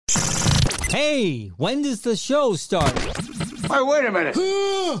Hey, when does the show start? Hey, wait a minute.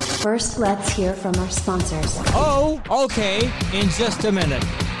 First, let's hear from our sponsors. Oh, okay, in just a minute.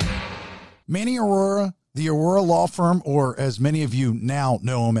 Manny Arora, the Arora Law Firm, or as many of you now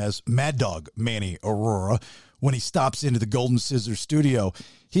know him as Mad Dog Manny Arora, when he stops into the Golden Scissors studio,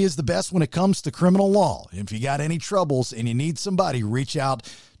 he is the best when it comes to criminal law. If you got any troubles and you need somebody, reach out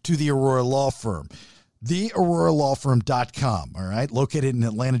to the Arora Law Firm. TheAuroraLawFirm.com, all right? Located in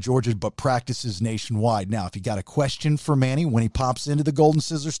Atlanta, Georgia, but practices nationwide. Now, if you got a question for Manny when he pops into the Golden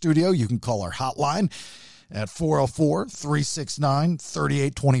Scissor studio, you can call our hotline at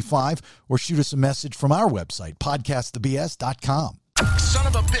 404-369-3825 or shoot us a message from our website, podcastthebs.com. Son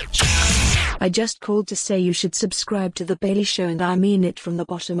of a bitch. I just called to say you should subscribe to The Bailey Show, and I mean it from the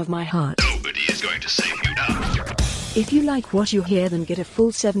bottom of my heart. Nobody is going to save you now. If you like what you hear, then get a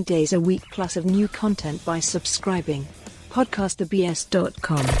full 7 days a week plus of new content by subscribing.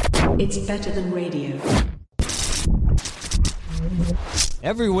 podcastthebs.com. It's better than radio.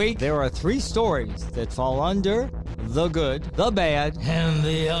 Every week, there are 3 stories that fall under the good, the bad, and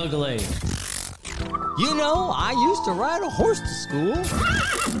the ugly. You know, I used to ride a horse to school.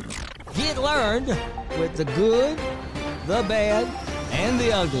 Get learned with the good, the bad, and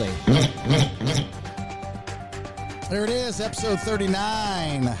the ugly. There it is, episode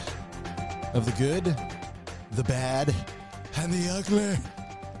 39 of The Good, The Bad, and The Ugly.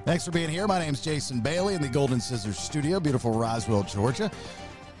 Thanks for being here. My name's Jason Bailey in the Golden Scissors studio, beautiful Roswell, Georgia.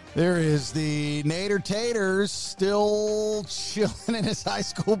 There is the Nader Taters still chilling in his high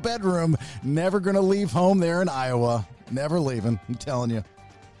school bedroom, never going to leave home there in Iowa. Never leaving, I'm telling you.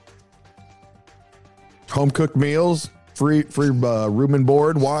 Home-cooked meals. Free room and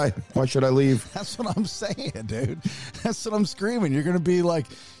board. Why should I leave? That's what I'm saying, dude. That's what I'm screaming. You're going to be like,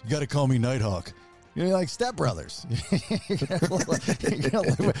 you got to call me Nighthawk. You're like Step Brothers.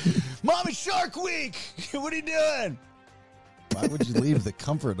 Mom, it's Shark Week. What are you doing? Why would you leave the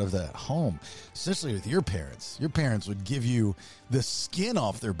comfort of that home, especially with your parents? Your parents would give you the skin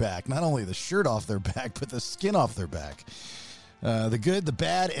off their back, not only the shirt off their back, but the skin off their back. The Good, the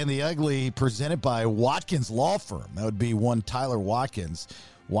Bad, and the Ugly, presented by Watkins Law Firm. That would be one Tyler Watkins,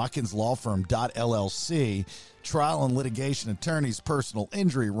 WatkinsLawFirm.LLC. Trial and litigation attorneys, personal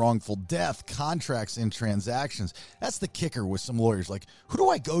injury, wrongful death, contracts and transactions. That's the kicker with some lawyers. Like, who do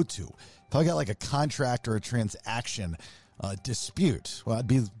I go to if I got like a contract or a transaction dispute? Well, I'd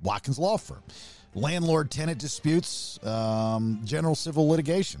be Watkins Law Firm. Landlord-tenant disputes, general civil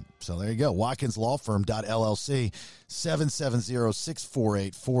litigation. So there you go. WatkinsLawFirm.LLC,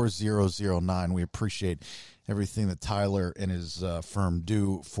 770-648-4009. We appreciate everything that Tyler and his firm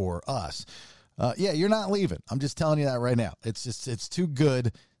do for us. Yeah, you're not leaving. I'm just telling you that right now. It's too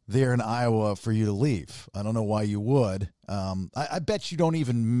good there in Iowa for you to leave. I don't know why you would. I bet you don't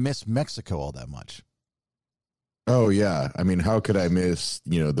even miss Mexico all that much. Oh, yeah. I mean, how could I miss,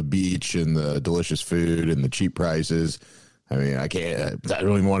 the beach and the delicious food and the cheap prices? I mean, I can't. I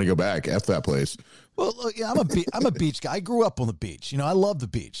don't even want to go back. F that place. Well, look, yeah, I'm a beach guy. I grew up on the beach. I love the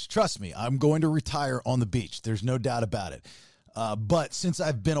beach. Trust me, I'm going to retire on the beach. There's no doubt about it. But since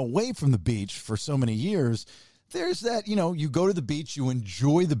I've been away from the beach for so many years, there's that, you go to the beach, you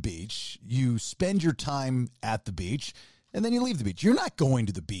enjoy the beach, you spend your time at the beach, and then you leave the beach. You're not going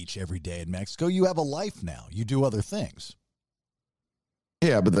to the beach every day in Mexico. You have a life now. You do other things.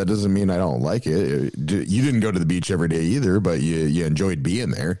 Yeah, but that doesn't mean I don't like it. You didn't go to the beach every day either, but you enjoyed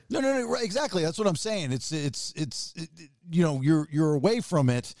being there. No, right, exactly. That's what I'm saying. You're away from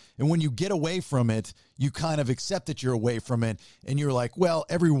it, and when you get away from it, you kind of accept that you're away from it, and you're like, well,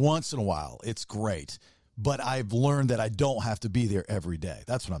 every once in a while, it's great, but I've learned that I don't have to be there every day.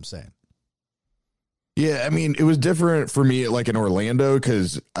 That's what I'm saying. Yeah, I mean, it was different for me, like in Orlando,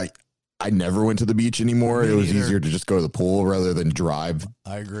 because I never went to the beach anymore. It was easier to just go to the pool rather than drive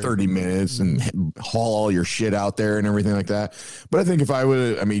 30 minutes and haul all your shit out there and everything like that. But I think if I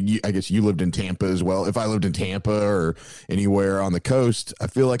would, I guess you lived in Tampa as well. If I lived in Tampa or anywhere on the coast, I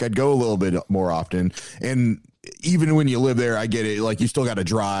feel like I'd go a little bit more often. And even when you live there, I get it. Like, you still got to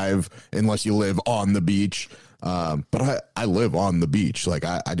drive unless you live on the beach. But I live on the beach. Like,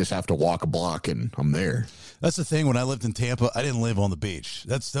 I just have to walk a block and I'm there. That's the thing. When I lived in Tampa, I didn't live on the beach.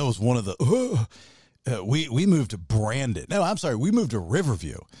 That was one of the, we moved to Brandon. No, I'm sorry. We moved to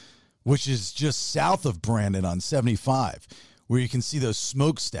Riverview, which is just south of Brandon on 75, where you can see those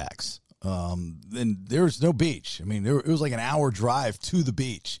smokestacks. And there's no beach. I mean, it was like an hour drive to the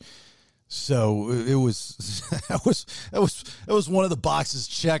beach. So it was that was one of the boxes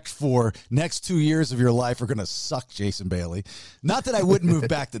checked for next 2 years of your life are going to suck, Jason Bailey. Not that I wouldn't move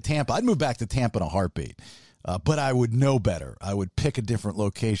back to Tampa. I'd move back to Tampa in a heartbeat. But I would know better. I would pick a different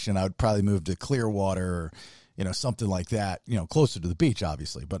location. I would probably move to Clearwater or, something like that, closer to the beach,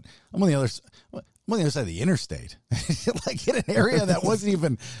 obviously. But I'm on the other side of the interstate, like in an area that wasn't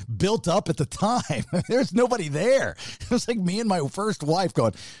even built up at the time. There's nobody there. It was like me and my first wife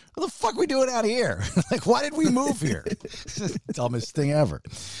going, what the fuck are we doing out here? Like, why did we move here? Dumbest thing ever.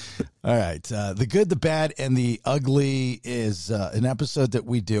 All right. The Good, the Bad, and the Ugly is an episode that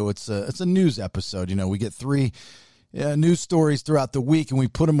we do. It's a news episode. We get 3 news stories throughout the week, and we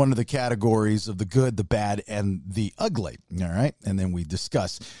put them under the categories of the good, the bad, and the ugly. All right. And then we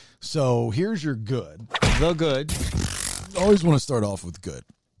discuss. So here's your good. The good. Always want to start off with good.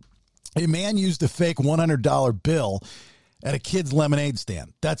 A man used a fake $100 bill at a kid's lemonade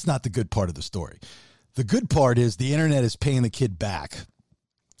stand. That's not the good part of the story. The good part is the internet is paying the kid back.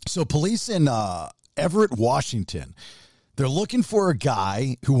 So police in Everett, Washington, they're looking for a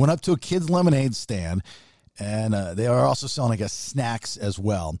guy who went up to a kid's lemonade stand, and they are also selling, I guess, snacks as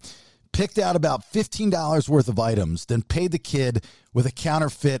well. Picked out about $15 worth of items, then paid the kid with a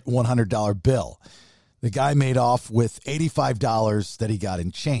counterfeit $100 bill. The guy made off with $85 that he got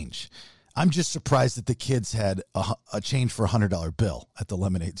in change. I'm just surprised that the kids had a change for a $100 bill at the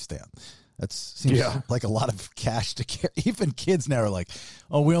lemonade stand. That seems like a lot of cash to carry. Even kids now are like,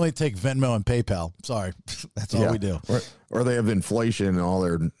 oh, we only take Venmo and PayPal. Sorry. That's all we do. Or they have inflation and all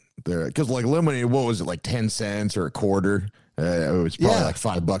their because like lemonade, what was it, like 10 cents or a quarter? It was probably like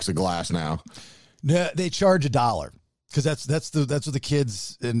 $5 a glass now. No, they charge $1 because that's what the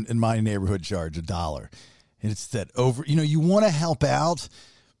kids in my neighborhood charge, $1. And it's that over, you want to help out,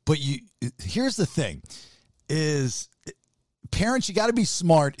 but here's the thing is parents, you got to be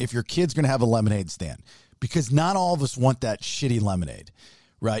smart if your kid's going to have a lemonade stand, because not all of us want that shitty lemonade.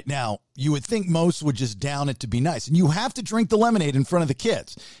 Right now, you would think most would just down it to be nice. And you have to drink the lemonade in front of the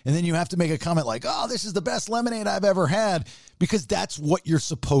kids. And then you have to make a comment like, oh, this is the best lemonade I've ever had, because that's what you're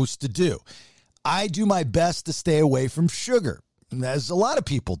supposed to do. I do my best to stay away from sugar, as a lot of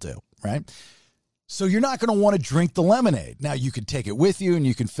people do, right? So you're not going to want to drink the lemonade. Now, you can take it with you and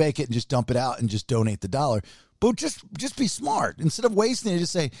you can fake it and just dump it out and just donate the $1. But just be smart. Instead of wasting it,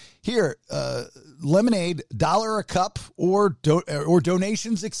 just say, here, lemonade, $1 a cup, or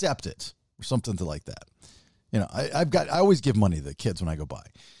donations accepted, or something like that. I always give money to the kids when I go by,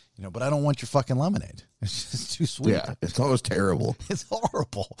 but I don't want your fucking lemonade. It's just too sweet. Yeah, it's always terrible. It's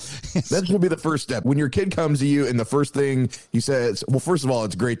horrible. That should be the first step. When your kid comes to you and the first thing he says, well, first of all,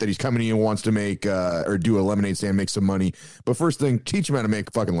 it's great that he's coming to you and wants to make or do a lemonade stand, make some money. But first thing, teach him how to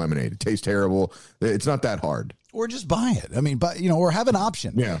make fucking lemonade. It tastes terrible. It's not that hard. Or just buy it. I mean, or have an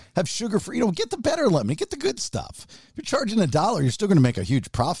option. Yeah. Have sugar-free. Get the better lemonade. Get the good stuff. If you're charging $1, you're still going to make a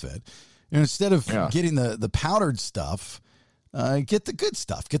huge profit. Instead of getting the powdered stuff, get the good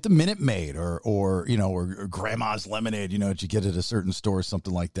stuff. Get the Minute Maid or Grandma's lemonade, that you get at a certain store or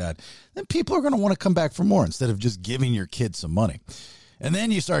something like that. Then people are going to want to come back for more instead of just giving your kids some money. And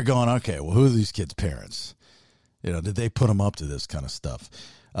then you start going, okay, well, who are these kids' parents? Did they put them up to this kind of stuff?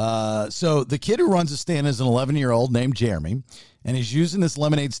 So the kid who runs the stand is an 11-year-old named Jeremy, and he's using this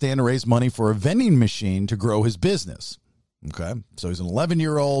lemonade stand to raise money for a vending machine to grow his business. Okay. So he's an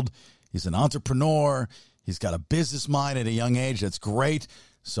 11-year-old. He's an entrepreneur. He's got a business mind at a young age. That's great.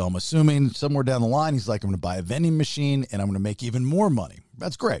 So I'm assuming somewhere down the line, he's like, I'm going to buy a vending machine and I'm going to make even more money.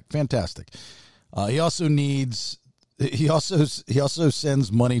 That's great. Fantastic. He also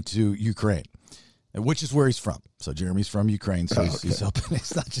sends money to Ukraine, which is where he's from. So Jeremy's from Ukraine. So he's helping.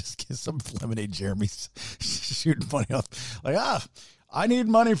 It's not just some lemonade Jeremy's shooting money off. Like, I need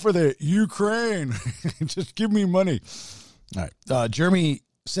money for the Ukraine. Just give me money. All right. Jeremy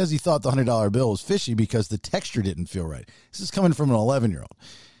says he thought the $100 bill was fishy because the texture didn't feel right. This is coming from an 11-year-old.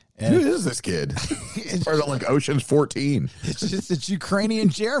 Who is this kid? It's part of like Ocean's 14. It's Ukrainian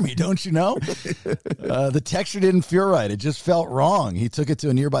Jeremy, don't you know? The texture didn't feel right. It just felt wrong. He took it to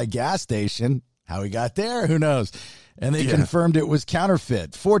a nearby gas station. How he got there, who knows? And they confirmed it was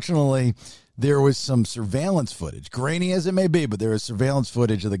counterfeit. Fortunately, there was some surveillance footage, grainy as it may be, but there was surveillance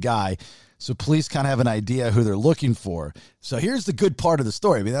footage of the guy. So police kind of have an idea who they're looking for. So here's the good part of the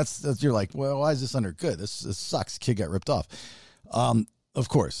story. I mean, that's you're like, well, why is this under good? This sucks. Kid got ripped off. Of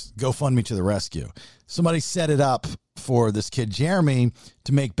course, GoFundMe to the rescue. Somebody set it up for this kid, Jeremy,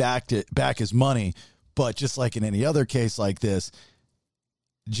 to make back his money. But just like in any other case like this,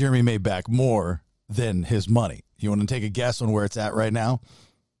 Jeremy made back more than his money. You want to take a guess on where it's at right now?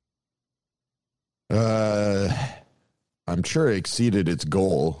 I'm sure it exceeded its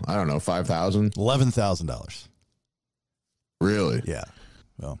goal. I don't know, $5,000? $11,000. Really? Yeah.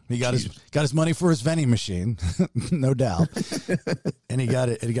 Well, he got his money for his vending machine, no doubt, and he got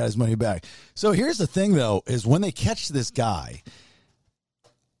it. And he got his money back. So here's the thing, though, is when they catch this guy.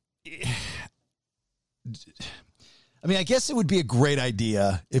 I mean, I guess it would be a great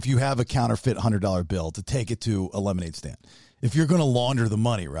idea if you have a counterfeit $100 bill to take it to a lemonade stand. If you're going to launder the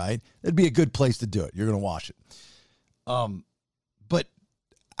money, right? That'd be a good place to do it. You're going to wash it. But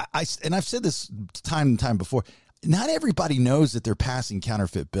I've said this time and time before. Not everybody knows that they're passing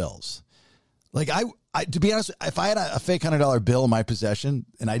counterfeit bills. Like I to be honest, if I had a fake $100 bill in my possession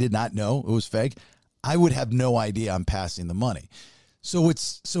and I did not know it was fake, I would have no idea I'm passing the money. So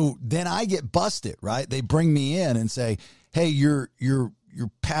then I get busted, right? They bring me in and say, "Hey, you're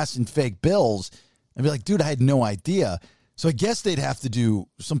passing fake bills." I'd be like, "Dude, I had no idea." So I guess they'd have to do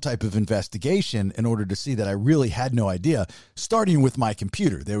some type of investigation in order to see that I really had no idea, starting with my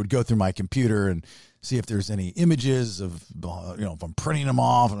computer. They would go through my computer and see if there's any images of, if I'm printing them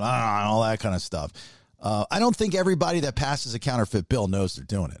off and all that kind of stuff. I don't think everybody that passes a counterfeit bill knows they're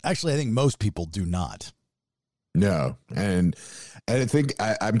doing it. Actually, I think most people do not. No. And I think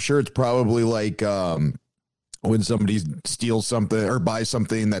I'm sure it's probably like when somebody steals something or buys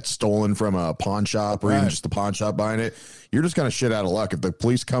something that's stolen from a pawn shop or even just a pawn shop buying it, you're just kind of shit out of luck. If the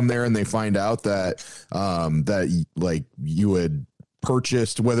police come there and they find out that like you had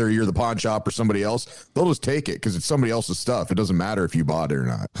purchased, whether you're the pawn shop or somebody else, they'll just take it because it's somebody else's stuff. It doesn't matter if you bought it or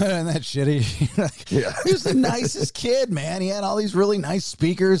not. Isn't that shitty? Yeah. He was the nicest kid, man. He had all these really nice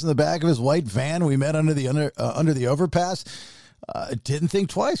speakers in the back of his white van. We met under the overpass. Didn't think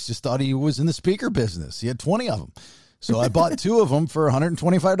twice. Just thought he was in the speaker business. He had 20 of them. So I bought 2 of them for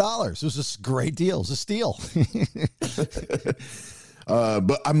 $125. It was just a great deal. It was a steal.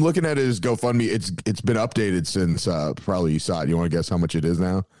 But I'm looking at his GoFundMe. It's been updated since probably you saw it. You want to guess how much it is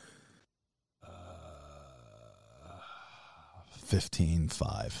now?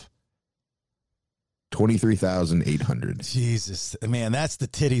 15.5. 23,800. Jesus, man, that's the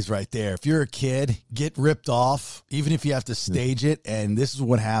titties right there. If you're a kid, get ripped off, even if you have to stage it, and this is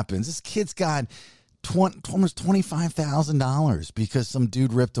what happens. This kid's got almost $25,000 because some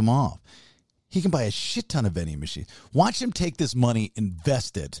dude ripped him off. He can buy a shit ton of vending machines. Watch him take this money,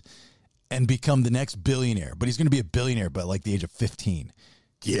 invest it, and become the next billionaire. But he's going to be a billionaire by like the age of 15.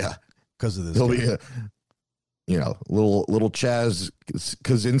 Yeah, because of this. He'll be little Chaz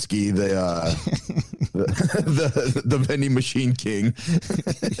Kaczynski, the vending machine king.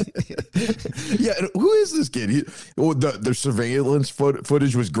 Yeah, who is this kid? The surveillance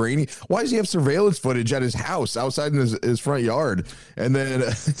footage was grainy. Why does he have surveillance footage at his house outside in his front yard? And then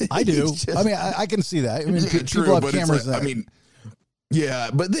I do. I mean, I can see that. I mean, people have cameras. I mean. Yeah,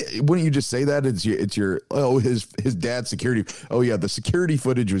 but wouldn't you just say that it's your his dad's security? Oh yeah, the security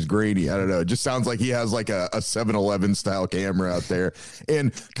footage was grainy. I don't know. It just sounds like he has like a 7-Eleven style camera out there.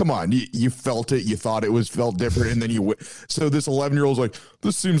 And come on, you felt it. You thought it felt different, and then so this 11-year-old's like,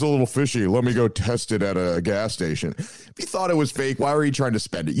 this seems a little fishy. Let me go test it at a gas station. If you thought it was fake, why were you trying to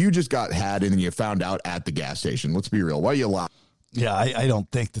spend it? You just got had, and then you found out at the gas station. Let's be real. Why are you lying? Yeah, I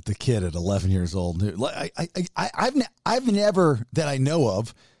don't think that the kid at 11 years old knew. I've never, that I know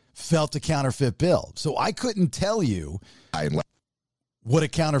of, felt a counterfeit bill. So I couldn't tell you what a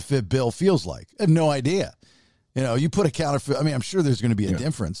counterfeit bill feels like. I have no idea. You put a counterfeit, I mean, I'm sure there's going to be a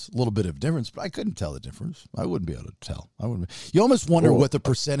difference, a little bit of difference, but I couldn't tell the difference. I wouldn't be able to tell. You almost wonder what the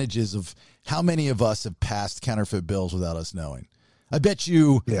percentage is of how many of us have passed counterfeit bills without us knowing. I bet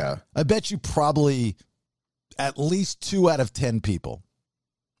you probably at least 2 out of 10 people.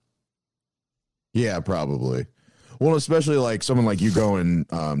 Yeah, probably. Well, especially like someone like you going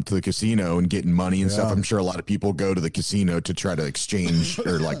to the casino and getting money and stuff. I'm sure a lot of people go to the casino to try to exchange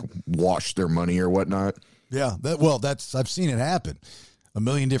or like wash their money or whatnot. Yeah, I've seen it happen a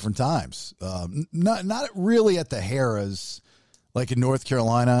million different times. Not really at the Harrah's, like in North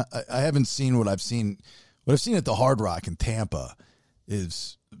Carolina. I haven't seen what I've seen. What I've seen at the Hard Rock in Tampa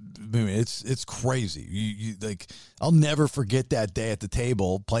is, I mean, it's crazy. You like, I'll never forget that day at the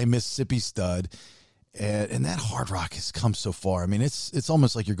table playing Mississippi Stud, and that Hard Rock has come so far. I mean, it's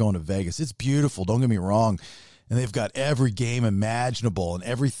almost like you're going to Vegas. It's beautiful. Don't get me wrong, and they've got every game imaginable and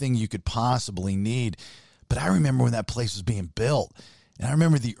everything you could possibly need. But I remember when that place was being built, and I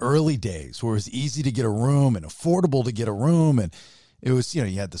remember the early days where it was easy to get a room and affordable to get a room, and it was, you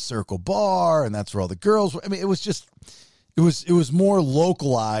had the Circle Bar, and that's where all the girls were. I mean, it was just. It was more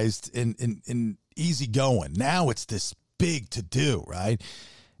localized and easy going. Now it's this big to do, right?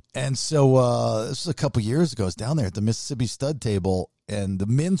 And so this was a couple years ago. I was down there at the Mississippi Stud table, and the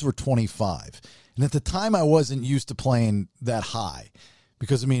men's were 25. And at the time, I wasn't used to playing that high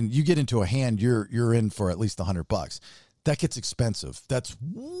because, I mean, you get into a hand, you're in for at least $100. that gets expensive. That's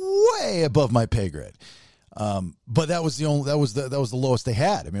way above my pay grade. But that was the lowest they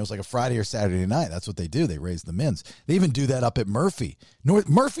had. I mean, it was like a Friday or Saturday night. That's what they do. They raise the mins. They even do that up at Murphy,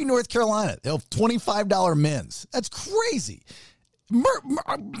 North Carolina. They'll have $25 mins. That's crazy.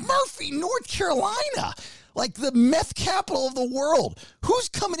 Murphy, North Carolina, like the meth capital of the world. Who's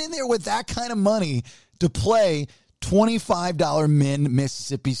coming in there with that kind of money to play $25 min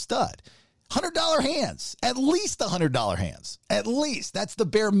Mississippi stud? $100 hands, at least $100 hands, at least. That's the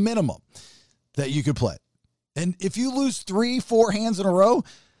bare minimum that you could play. And if you lose 3-4 hands in a row,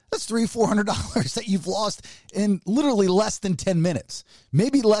 that's $300-$400 that you've lost in literally less than 10 minutes,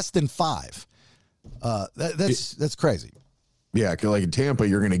 maybe less than 5. That's crazy. Yeah, because like in Tampa,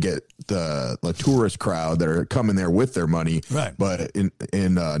 you're going to get the tourist crowd that are coming there with their money. Right. But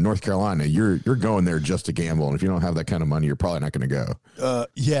in North Carolina, you're going there just to gamble, and if you don't have that kind of money, you're probably not going to go.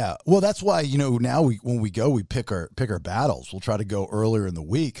 Yeah. Well, that's why now when we go, we pick our battles. We'll try to go earlier in the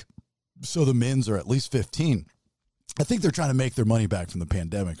week, so the mins are at least 15. I think they're trying to make their money back from the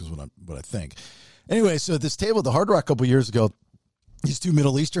pandemic, is what I think. Anyway, so at this table at the Hard Rock a couple years ago, these two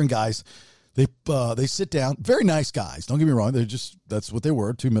Middle Eastern guys. They sit down, very nice guys. Don't get me wrong. That's what they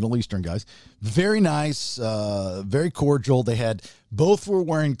were, two Middle Eastern guys. Very nice, very cordial. Both were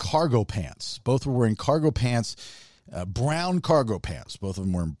wearing cargo pants. Brown cargo pants. Both of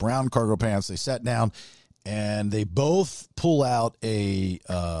them were in brown cargo pants. They sat down and they both pull out a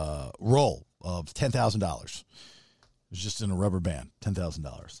roll of $10,000. It was just in a rubber band,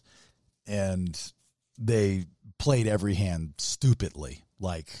 $10,000. And they played every hand stupidly.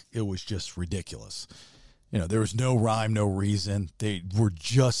 Like, it was just ridiculous. There was no rhyme, no reason. They were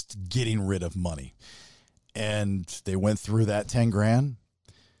just getting rid of money. And they went through that 10 grand.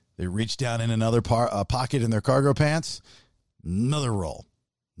 They reached down in another pocket in their cargo pants. Another roll.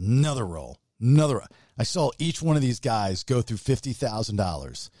 I saw each one of these guys go through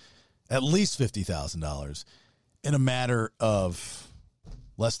 $50,000, at least $50,000, in a matter of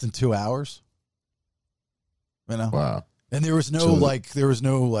less than 2 hours. Wow. And there was no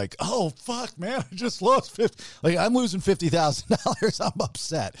oh fuck, man, I just lost I'm losing $50,000. I'm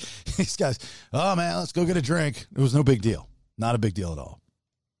upset. These guys, oh man, let's go get a drink. It was no big deal. Not a big deal at all.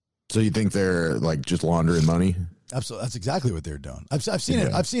 So you think they're like just laundering money? Absolutely, that's exactly what they're doing. I've seen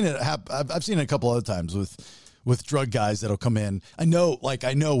it. I've seen it a couple other times with drug guys that'll come in. I know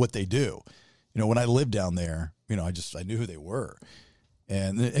what they do. When I lived down there, I knew who they were.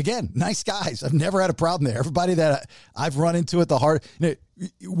 And again, nice guys. I've never had a problem there. Everybody that I've run into at the heart,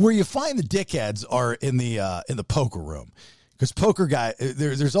 where you find the dickheads are in the poker room, because poker guy,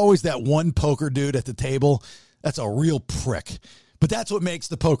 there's always that one poker dude at the table that's a real prick. But that's what makes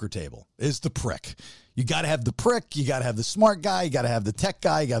the poker table, is the prick. You got to have the prick. You got to have the smart guy. You got to have the tech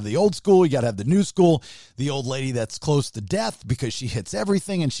guy. You got to have the old school. You got to have the new school. The old lady that's close to death because she hits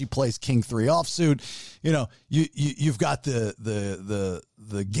everything and she plays King 3 offsuit. You've got the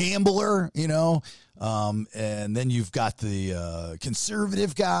gambler. And then you've got the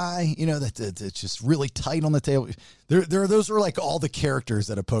conservative guy. That's just really tight on the table. Those are like all the characters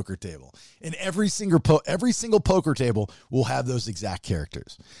at a poker table, and every single poker table will have those exact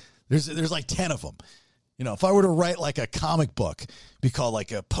characters. There's like 10 of them. If I were to write like a comic book, it'd be called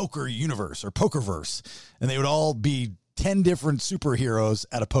like a poker universe or pokerverse, and they would all be 10 different superheroes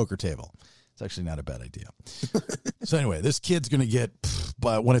at a poker table. It's actually not a bad idea. So anyway, this kid's going to get,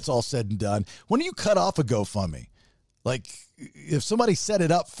 but when it's all said and done, when do you cut off a GoFundMe? Like, if somebody set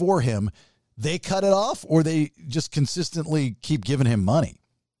it up for him, they cut it off, or they just consistently keep giving him money?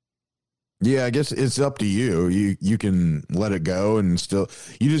 Yeah, I guess it's up to you. You can let it go, and still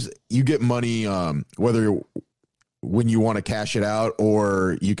you get money whether when you want to cash it out,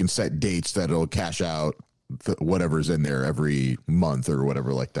 or you can set dates that it'll cash out whatever's in there every month or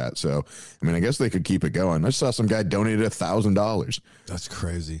whatever like that. So, I mean, I guess they could keep it going. I saw some guy donated $1,000. That's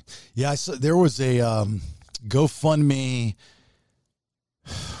crazy. Yeah, I saw there was a GoFundMe.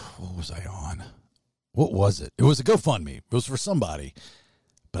 What was I on? What was it? It was a GoFundMe. It was for somebody,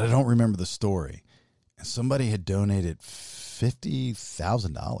 but I don't remember the story. And somebody had donated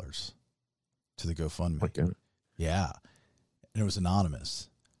 $50,000 to the GoFundMe. Okay. Yeah. And it was anonymous.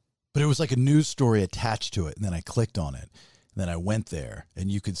 But it was like a news story attached to it. And then I clicked on it. And then I went there.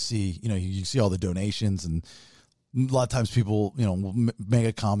 And you could see, you see all the donations. And a lot of times people, will make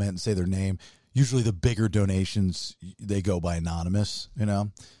a comment and say their name. Usually the bigger donations, they go by anonymous,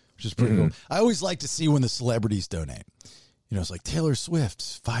 which is pretty cool. I always like to see when the celebrities donate. It's like Taylor Swift,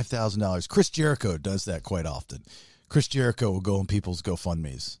 $5,000. Chris Jericho does that quite often. Chris Jericho will go on people's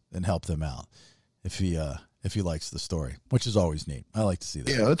GoFundMes and help them out if he if he likes the story, which is always neat. I like to see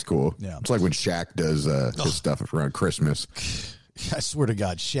that. Yeah, that's cool. Yeah. It's like when Shaq does his stuff around Christmas. I swear to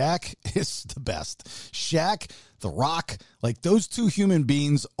God, Shaq is the best. Shaq, The Rock, like those two human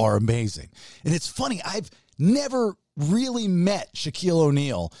beings are amazing. And it's funny, I've never really met Shaquille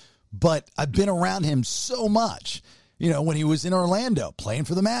O'Neal, but I've been around him so much. You know, when he was in Orlando playing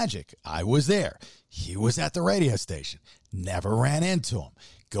for the Magic, I was there. He was at the radio station. Never ran into him.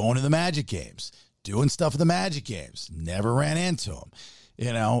 Going to the Magic games, doing stuff at the Magic games. Never ran into him.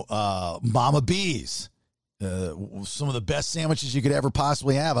 You know, Mama B's. Some of the best sandwiches you could ever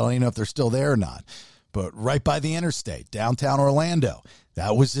possibly have. I don't even know if they're still there or not. But right by the interstate, downtown Orlando,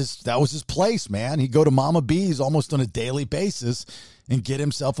 that was his place, man. He'd go to Mama B's almost on a daily basis and get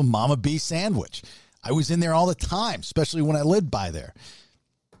himself a Mama B sandwich. I was in there all the time, especially when I lived by there.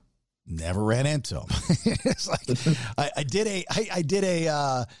 Never ran into him. It's like I did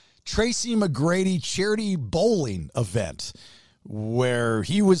a Tracy McGrady charity bowling event where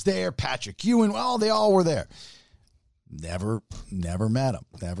he was there, Patrick Ewing, they all were there. Never met him.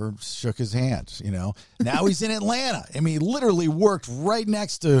 Never shook his hand, you know. Now he's in Atlanta. I mean, he literally worked right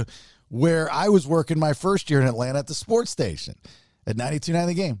next to where I was working my first year in Atlanta at the sports station. At 92.9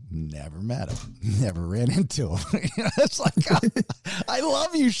 The Game, never met him, never ran into him. You know, it's like, I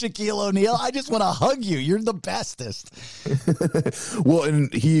love you, Shaquille O'Neal. I just want to hug you. You're the bestest. Well,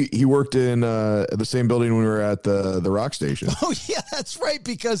 and he worked in the same building when we were at the rock station. Oh, yeah, that's right.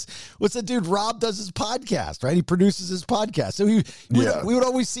 Because what's the dude? Rob does his podcast, right? He produces his podcast. So we would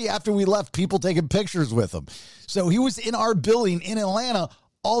always see after we left people taking pictures with him. So he was in our building in Atlanta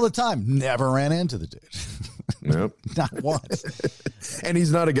all the time. Never ran into the dude. Nope. Not once. And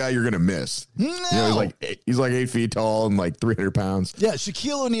he's not a guy you're going to miss. No. You know, he's like 8 feet tall and like 300 pounds. Yeah,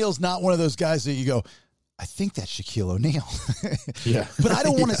 Shaquille O'Neal's not one of those guys that you go, I think that's Shaquille O'Neal. Yeah. But I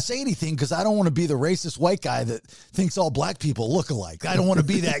don't want to say anything because I don't want to be the racist white guy that thinks all black people look alike. I don't want to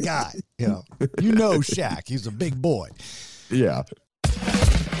be that guy. You know Shaq. He's a big boy. Yeah.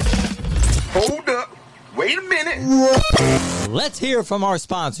 Hold up. Wait a minute. Let's hear from our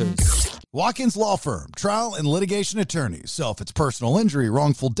sponsors. Watkins Law Firm, trial and litigation attorneys. So if it's personal injury,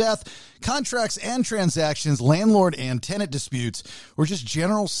 wrongful death, contracts and transactions, landlord and tenant disputes, or just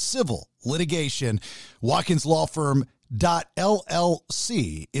general civil litigation, Watkins Law Firm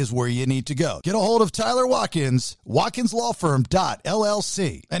 .llc is where you need to go. Get a hold of Tyler Watkins,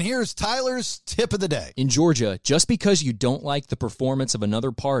 WatkinsLawFirm.llc. And here's Tyler's tip of the day. In Georgia, just because you don't like the performance of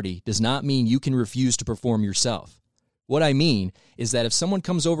another party does not mean you can refuse to perform yourself. What I mean is that if someone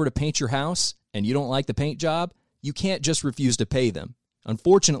comes over to paint your house and you don't like the paint job, you can't just refuse to pay them.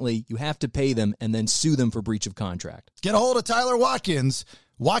 Unfortunately, you have to pay them and then sue them for breach of contract. Get a hold of Tyler Watkins,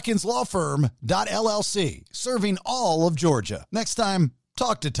 WatkinsLawFirm.llc, serving all of Georgia. Next time,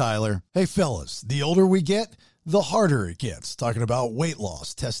 talk to Tyler. Hey, fellas, the older we get, the harder it gets. Talking about weight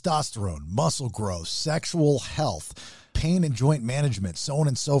loss, testosterone, muscle growth, sexual health, pain and joint management, so on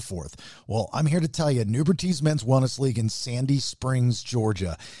and so forth. Well, I'm here to tell you, Nubertese Men's Wellness League in Sandy Springs,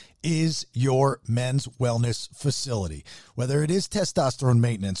 Georgia, is your men's wellness facility. Whether it is testosterone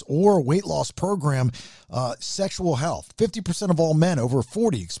maintenance or weight loss program, sexual health. 50% of all men over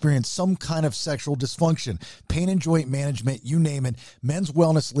 40 experience some kind of sexual dysfunction, pain and joint management, you name it.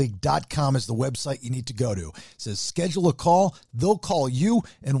 Menswellnessleague.com is the website you need to go to. It says schedule a call. They'll call you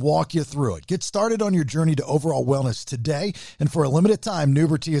and walk you through it. Get started on your journey to overall wellness today. And for a limited time,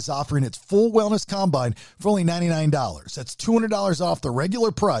 Nuberty is offering its full wellness combine for only $99. That's $200 off the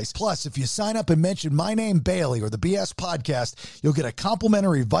regular price. Plus, if you sign up and mention my name, Bailey, or the BS Podcast, you'll get a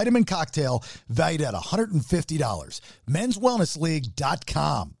complimentary vitamin cocktail valued at $150.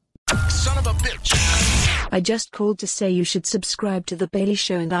 Menswellnessleague.com. Son of a bitch. I just called to say you should subscribe to The Bailey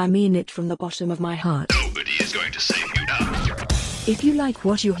Show, and I mean it from the bottom of my heart. Nobody is going to save you now. If you like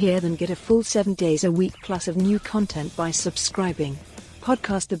what you hear, then get a full 7 days a week plus of new content by subscribing.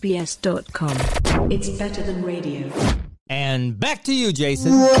 PodcastTheBS.com. It's better than radio. And back to you,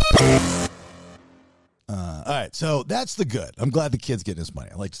 Jason. All right, so that's the good. I'm glad the kid's getting his money.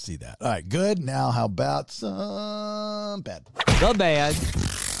 I like to see that. All right, good. Now, how about some bad? The bad.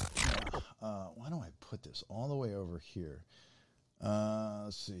 Why don't I put this all the way over here?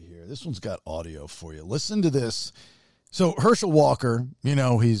 Let's see here. This one's got audio for you. Listen to this. So Herschel Walker, you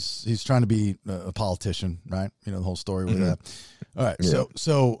know, he's trying to be a politician, right? You know, the whole story with that. All right, yeah.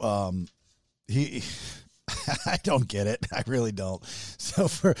 So he I don't get it. I really don't. So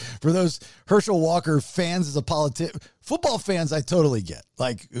for those Herschel Walker fans as a football fans, I totally get.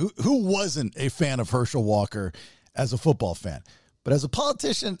 Like, who wasn't a fan of Herschel Walker as a football fan? But as a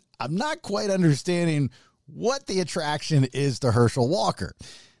politician, I'm not quite understanding what the attraction is to Herschel Walker.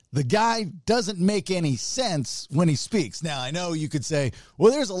 The guy doesn't make any sense when he speaks. Now, I know you could say,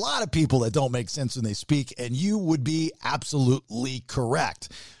 well, there's a lot of people that don't make sense when they speak, and you would be absolutely correct.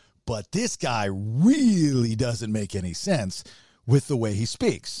 But this guy really doesn't make any sense with the way he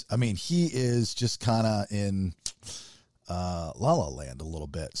speaks. I mean, he is just kind of in La La Land a little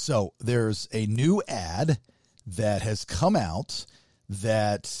bit. So there's a new ad that has come out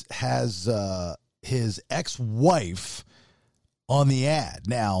that has his ex-wife on the ad.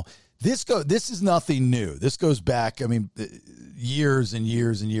 Now, this is nothing new. This goes back, I mean, years and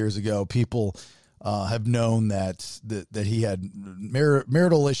years and years ago. People have known that he had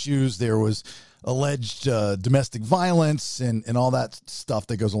marital issues. There was alleged domestic violence and all that stuff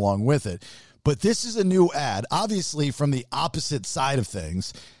that goes along with it. But this is a new ad, obviously from the opposite side of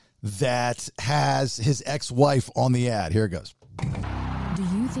things, that has his ex-wife on the ad. Here it goes. Do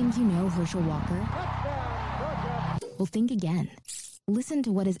you think you know Herschel Walker? Well, think again. Listen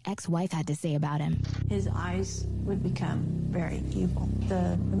to what his ex-wife had to say about him. His eyes would become very evil.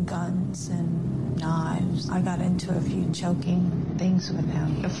 The guns and knives. I got into a few choking things with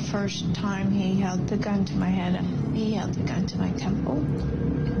him. The first time he held the gun to my head, he held the gun to my temple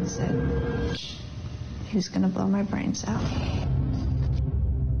and said he was going to blow my brains out.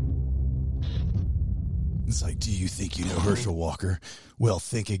 It's like, do you think you know Herschel Walker? Well,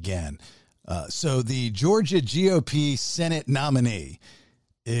 think again. So the Georgia GOP Senate nominee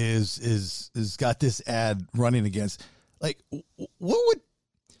is got this ad running against, like, what would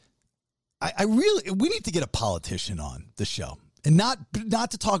we need to get a politician on the show, and not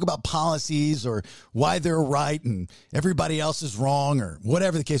to talk about policies or why they're right and everybody else is wrong or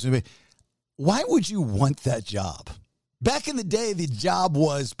whatever the case may be. Why would you want that job? Back in the day, the job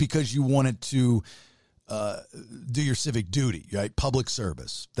was because you wanted to do your civic duty, right? Public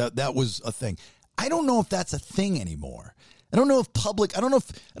service. That was a thing. I don't know if that's a thing anymore. I don't know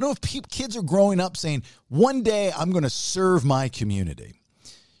if kids are growing up saying, one day I'm going to serve my community.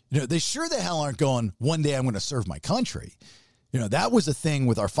 You know, they sure the hell aren't going, one day I'm going to serve my country. You know, that was a thing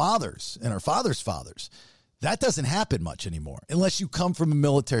with our fathers and our fathers' fathers. That doesn't happen much anymore unless you come from a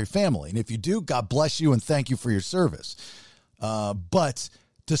military family. And if you do, God bless you and thank you for your service. But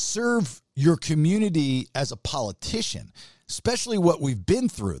to serve your community as a politician, especially what we've been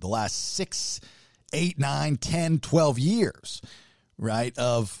through the last 6, 8, 9, 10, 12 years, right,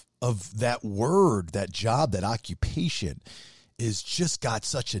 of that word, that job, that occupation is just got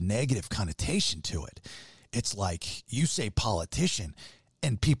such a negative connotation to it. It's like you say politician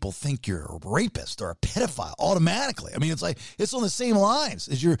and people think you're a rapist or a pedophile automatically. I mean, it's like, it's on the same lines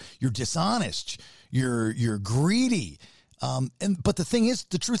as you're dishonest, you're greedy. But the thing is,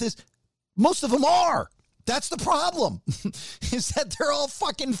 the truth is, most of them are. That's the problem, is that they're all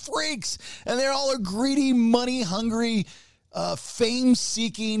fucking freaks and they're all greedy, money-hungry,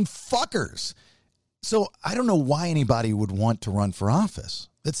 fame-seeking fuckers. So I don't know why anybody would want to run for office.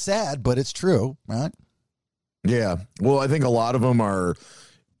 It's sad, but it's true, right? Yeah. Well, I think a lot of them are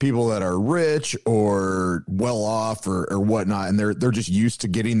people that are rich or well off or whatnot, and they're just used to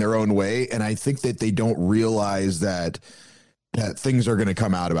getting their own way. And I think that they don't realize that things are going to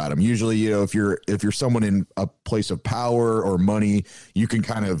come out about them. Usually, you know, if you're someone in a place of power or money, you can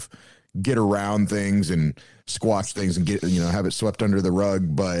kind of get around things and squash things and get, you know, have it swept under the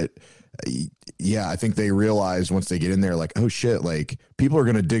rug. But yeah, I think they realize once they get in there, like, oh shit, like people are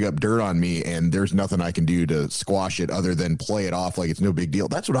going to dig up dirt on me and there's nothing I can do to squash it other than play it off like it's no big deal.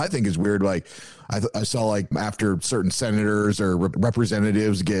 That's what I think is weird. Like I saw, like, after certain senators or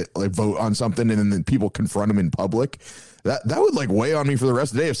representatives get like vote on something and then people confront them in public. That would like weigh on me for the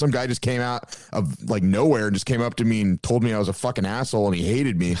rest of the day. If some guy just came out of like nowhere and just came up to me and told me I was a fucking asshole and he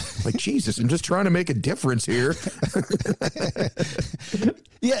hated me, like, Jesus, I'm just trying to make a difference here.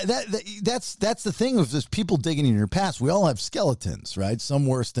 Yeah, that's the thing with just people digging in your past. We all have skeletons, right? Some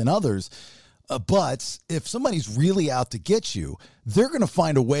worse than others. But if somebody's really out to get you, they're going to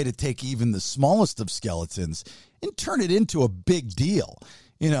find a way to take even the smallest of skeletons and turn it into a big deal.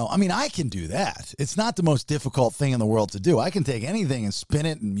 You know, I mean, I can do that. It's not the most difficult thing in the world to do. I can take anything and spin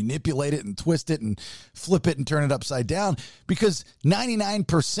it and manipulate it and twist it and flip it and turn it upside down, because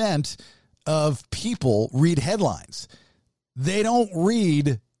 99% of people read headlines. They don't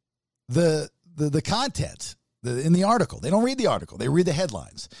read the content in the article. They don't read the article. They read the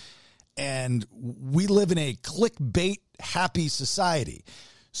headlines. And we live in a clickbait happy society.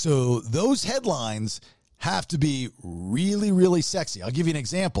 So those headlines have to be really, really sexy. I'll give you an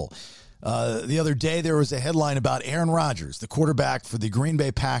example. The other day, there was a headline about Aaron Rodgers, the quarterback for the Green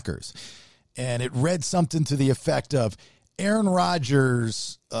Bay Packers. And it read something to the effect of, Aaron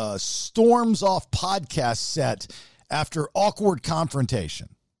Rodgers storms off podcast set after awkward confrontation.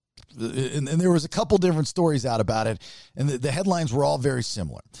 and there was a couple different stories out about it, and the headlines were all very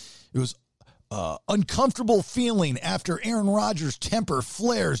similar. It was uncomfortable feeling after Aaron Rodgers' temper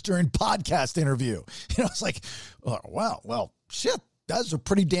flares during podcast interview. It's like, oh, wow, well, shit, those are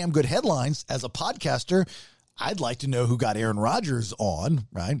pretty damn good headlines. As a podcaster, I'd like to know who got Aaron Rodgers on,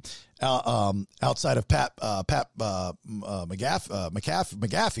 right? Outside of Pat McAfee,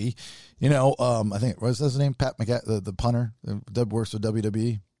 I think, what was his name? Pat McAfee, the punter that works with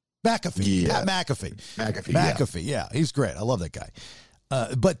WWE. McAfee, yeah. Pat McAfee. McAfee, yeah. He's great. I love that guy.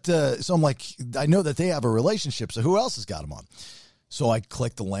 So I'm like, I know that they have a relationship, so who else has got him on? So I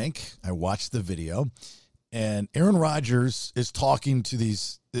clicked the link, I watched the video, and Aaron Rodgers is talking to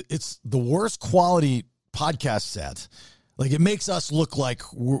it's the worst quality podcast set. Like, it makes us look like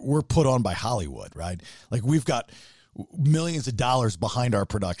we're put on by Hollywood, right? Like, we've got millions of dollars behind our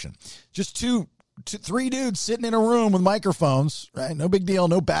production. Just three dudes sitting in a room with microphones, right? No big deal,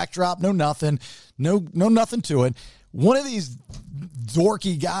 no backdrop, no nothing, no nothing to it. One of these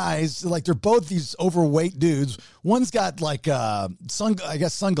dorky guys, like, they're both these overweight dudes. One's got like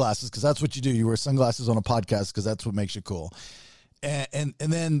sunglasses, because that's what you do. You wear sunglasses on a podcast because that's what makes you cool. And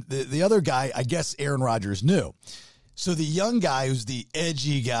then the other guy, I guess Aaron Rodgers knew. So the young guy, who's the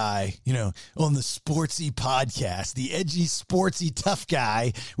edgy guy, on the sportsy podcast, the edgy, sportsy, tough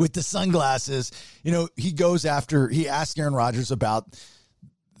guy with the sunglasses, he asks Aaron Rodgers about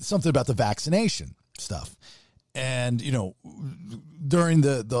something about the vaccination stuff. And, during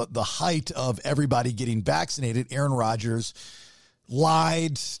the height of everybody getting vaccinated, Aaron Rodgers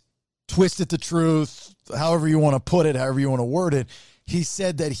lied, twisted the truth, however you want to put it, however you want to word it. He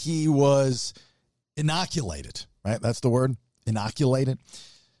said that he was inoculated. Right? That's the word, inoculated.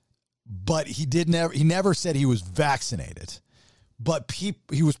 But he never said he was vaccinated. But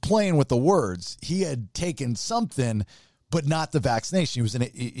he was playing with the words. He had taken something, but not the vaccination.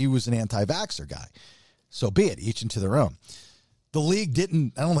 He was an anti-vaxxer guy. So be it, each into their own. The league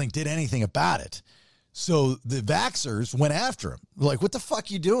I don't think did anything about it. So the vaxxers went after him. Like, what the fuck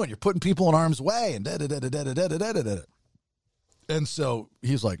are you doing? You're putting people in harm's way and da-da-da-da-da-da-da-da-da. And so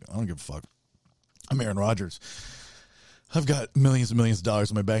he's like, I don't give a fuck. I'm Aaron Rodgers. I've got millions and millions of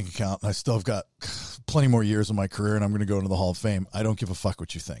dollars in my bank account, and I still have got plenty more years of my career, and I'm going to go into the Hall of Fame. I don't give a fuck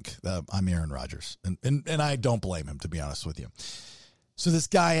what you think. I'm Aaron Rodgers. And I don't blame him, to be honest with you. So this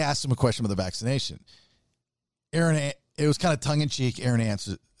guy asked him a question about the vaccination. It was kind of tongue-in-cheek. Aaron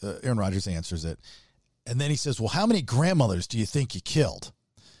Rodgers answers it. And then he says, well, how many grandmothers do you think you killed?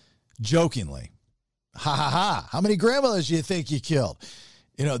 Jokingly. Ha, ha, ha. How many grandmothers do you think you killed?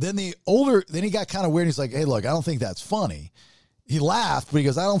 Then he got kind of weird. He's like, hey, look, I don't think that's funny. He laughed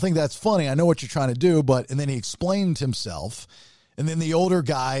because I don't think that's funny. I know what you're trying to do. And then he explained himself. And then the older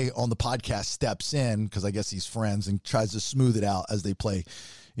guy on the podcast steps in, because I guess he's friends, and tries to smooth it out as they play,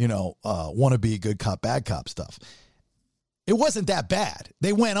 wannabe good cop, bad cop stuff. It wasn't that bad.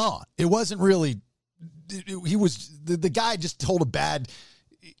 They went on. It wasn't really, the guy just told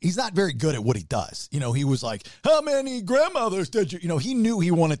he's not very good at what he does. He was like, how many grandmothers did you? He knew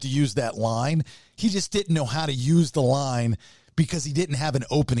he wanted to use that line. He just didn't know how to use the line because he didn't have an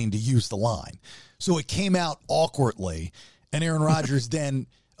opening to use the line. So it came out awkwardly, and Aaron Rodgers then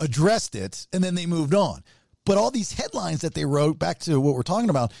addressed it, and then they moved on. But all these headlines that they wrote, back to what we're talking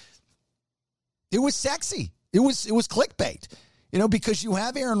about, it was sexy. It was clickbait. Because you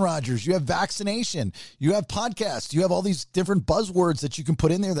have Aaron Rodgers, you have vaccination, you have podcasts, you have all these different buzzwords that you can put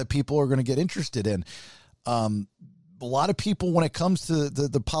in there that people are going to get interested in. A lot of people, when it comes to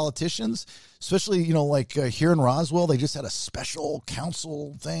the politicians, especially, here in Roswell, they just had a special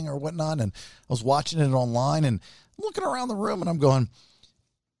counsel thing or whatnot. And I was watching it online and looking around the room, and I'm going,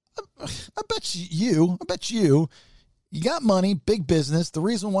 I bet you got money, big business. The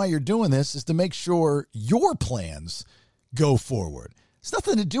reason why you're doing this is to make sure your plans go forward. It's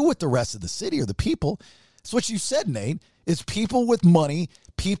nothing to do with the rest of the city or the people. It's what you said, Nate. It's people with money,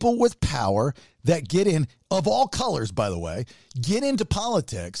 people with power that get in, of all colors, by the way, get into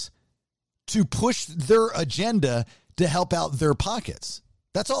politics to push their agenda to help out their pockets.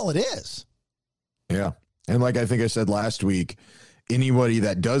 That's all it is. Yeah. And like I think I said last week, anybody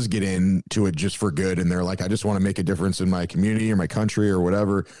that does get into it just for good, and they're like, I just want to make a difference in my community or my country or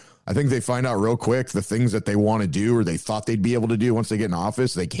whatever, I think they find out real quick the things that they want to do or they thought they'd be able to do once they get in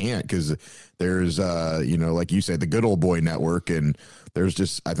office, they can't, because there's, like you said, the good old boy network. And there's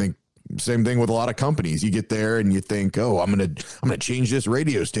just, I think, same thing with a lot of companies. You get there and you think, oh, I'm going to change this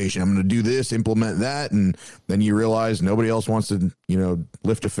radio station. I'm going to do this, implement that. And then you realize nobody else wants to,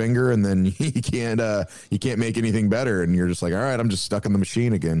 lift a finger, and then you can't make anything better. And you're just like, all right, I'm just stuck in the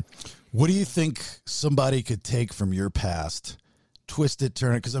machine again. What do you think somebody could take from your past twist it,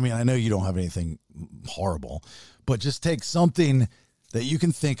 turn it, because I mean, I know you don't have anything horrible, but just take something that you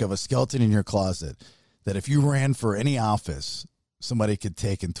can think of, a skeleton in your closet, that if you ran for any office, somebody could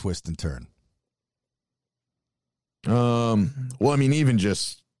take and twist and turn. Well, I mean, even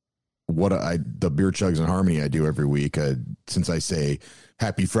just the beer chugs and harmony I do every week, since I say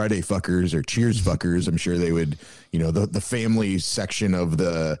happy Friday fuckers or cheers fuckers, I'm sure they would, the family section of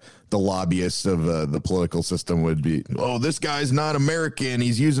the lobbyists of the political system would be, oh, this guy's not American.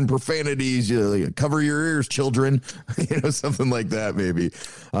 He's using profanities. Cover your ears, children, something like that, maybe.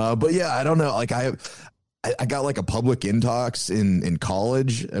 But yeah, I don't know. Like I got like a public intox in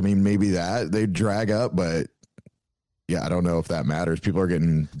college. I mean, maybe that they drag up, but yeah, I don't know if that matters. People are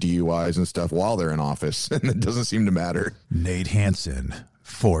getting DUIs and stuff while they're in office, and it doesn't seem to matter. Nate Hansen,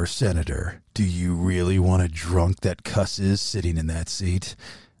 for senator. Do you really want a drunk that cusses sitting in that seat?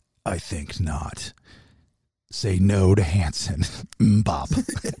 I think not. Say no to Hansen. Bob.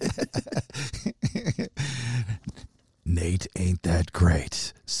 Nate ain't that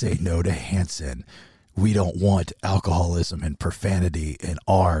great. Say no to Hansen. We don't want alcoholism and profanity in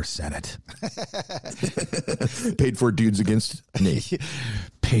our Senate. Paid for dudes against Nate.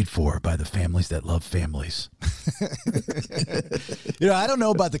 Paid for by the families that love families. I don't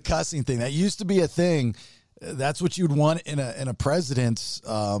know about the cussing thing. That used to be a thing. That's what you'd want in a president.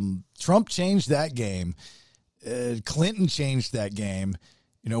 Trump changed that game. Clinton changed that game.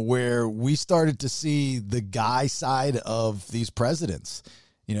 Where we started to see the guy side of these presidents.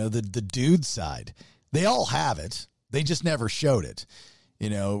 The dude side. They all have it. They just never showed it.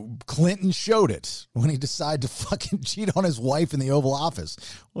 Clinton showed it when he decided to fucking cheat on his wife in the Oval Office.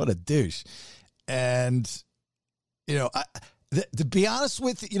 What a douche. And, to be honest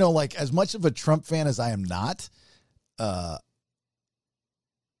with, like as much of a Trump fan as I am not, I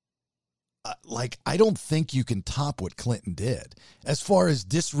don't think you can top what Clinton did as far as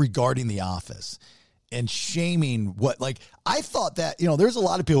disregarding the office. And shaming I thought that, there's a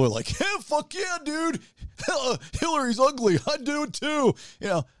lot of people who are like, hey, fuck yeah, dude. Hillary's ugly. I'd do it too.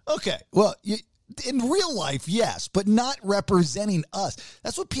 Okay. Well, in real life, yes, but not representing us.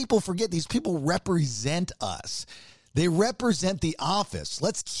 That's what people forget. These people represent us. They represent the office.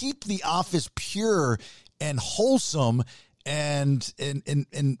 Let's keep the office pure and wholesome. And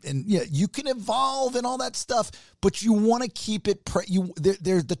yeah, you can evolve and all that stuff, but you want to keep it.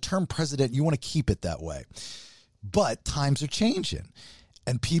 There's the term president. You want to keep it that way, but times are changing,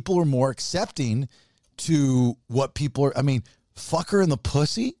 and people are more accepting to what people are. I mean, fucker in the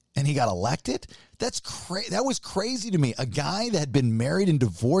pussy, and he got elected. That's crazy. That was crazy to me. A guy that had been married and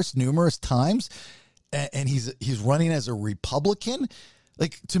divorced numerous times, and he's running as a Republican.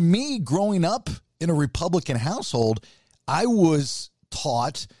 Like, to me, growing up in a Republican household, I was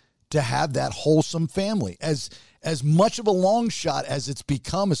taught to have that wholesome family. As much of a long shot as it's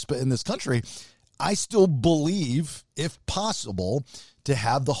become in this country, I still believe, if possible, to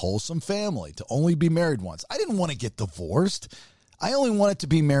have the wholesome family, to only be married once. I didn't want to get divorced. I only wanted to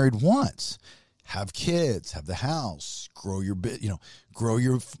be married once. Have kids, have the house, grow your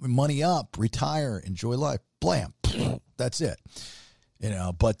money up, retire, enjoy life. Blam. That's it.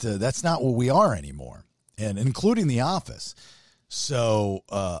 But that's not what we are anymore. And including the office. So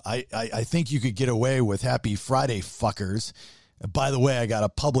I think you could get away with happy Friday fuckers. By the way, I got a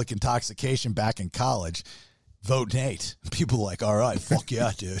public intoxication back in college. Vote Nate. People are like, all right, fuck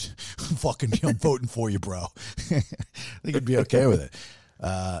yeah, dude. I'm voting for you, bro. I think you'd be okay with it.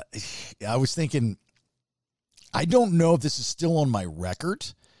 I was thinking, I don't know if this is still on my record,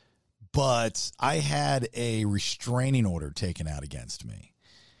 but I had a restraining order taken out against me.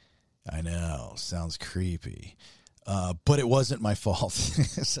 I know, sounds creepy, but it wasn't my fault.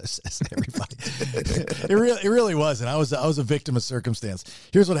 Everybody, it really wasn't. I was a victim of circumstance.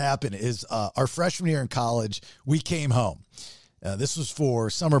 Here's what happened: is our freshman year in college, we came home. This was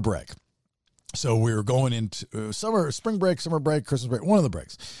for summer break, so we were going into spring break, summer break, Christmas break, one of the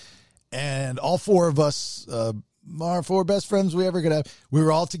breaks, and all four of us, our four best friends we ever could have, we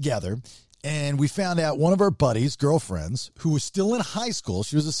were all together. And we found out one of our buddies' girlfriends, who was still in high school,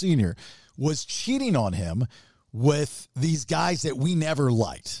 she was a senior, was cheating on him with these guys that we never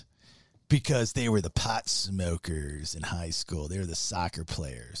liked because they were the pot smokers in high school. They were the soccer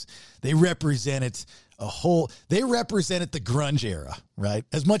players. They represented the grunge era, right?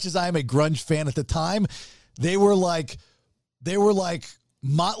 As much as I'm a grunge fan at the time, they were like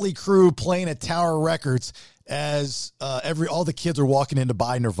Motley Crue playing at Tower Records as all the kids are walking in to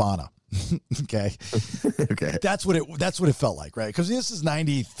buy Nirvana. Okay. That's what it felt like, right? Because this is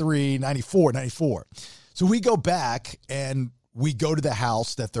 93, 94. So we go back and we go to the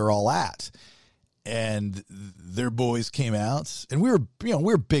house that they're all at. and their boys came out, and we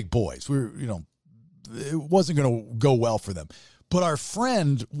were big boys. It wasn't going to go well for them. But our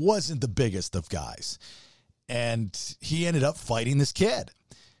friend wasn't the biggest of guys, and he ended up fighting this kid.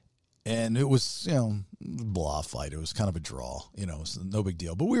 And it was, blah fight. It was kind of a draw, it was no big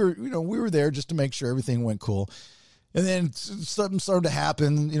deal. But we were there just to make sure everything went cool. And then something started to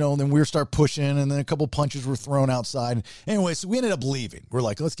happen, and then we start pushing, and then a couple punches were thrown outside. Anyway, so we ended up leaving. We're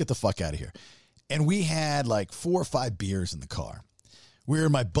like, let's get the fuck out of here. And we had like 4 or 5 beers in the car. We were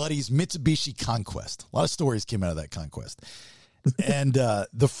in my buddy's Mitsubishi Conquest. A lot of stories came out of that Conquest. And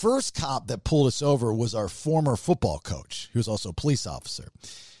the first cop that pulled us over was our former football coach. He was also a police officer.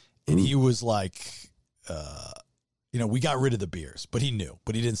 And he was like, we got rid of the beers, but he knew,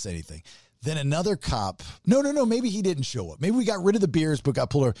 but he didn't say anything. Then another cop, no, maybe he didn't show up. Maybe we got rid of the beers, but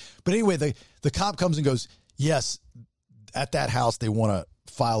got pulled over. But anyway, the cop comes and goes, yes, at that house, they want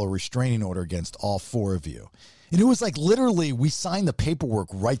to file a restraining order against all 4 of you. And it was like, literally, we signed the paperwork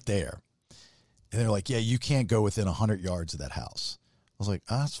right there. And they're like, yeah, you can't go within 100 yards of that house. I was like,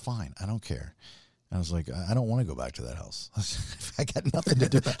 that's fine. I don't care. And I was like, I don't want to go back to that house. I got nothing to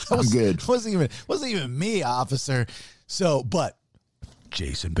do. I'm good. Wasn't even me, officer. So, but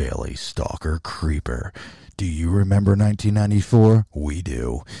Jason Bailey, stalker, creeper. Do you remember 1994? We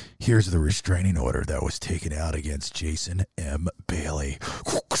do. Here's the restraining order that was taken out against Jason M. Bailey.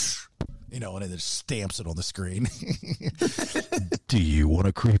 And it just stamps it on the screen. Do you want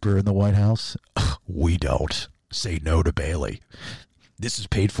a creeper in the White House? We don't. Say no to Bailey. This is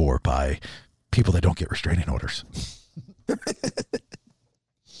paid for by people that don't get restraining orders.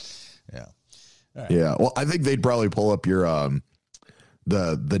 Yeah. All right. Yeah. Well, I think they'd probably pull up your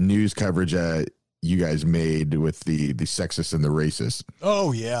the news coverage that you guys made with the sexist and the racist.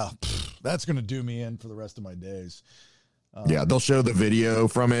 Oh yeah, that's gonna do me in for the rest of my days. Yeah, they'll show the video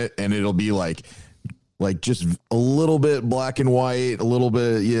from it, and it'll be like just a little bit black and white, a little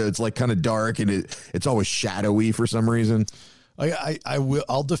bit. Yeah, it's like kind of dark, and it's always shadowy for some reason.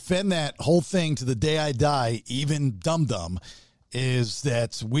 I'll defend that whole thing to the day I die. Even Dum is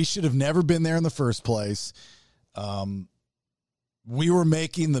that we should have never been there in the first place. We were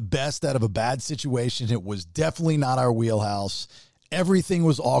making the best out of a bad situation. It was definitely not our wheelhouse. Everything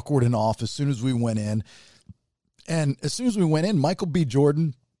was awkward and off as soon as we went in. And as soon as we went in, Michael B.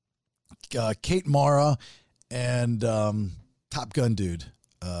 Jordan, Kate Mara, and Top Gun dude.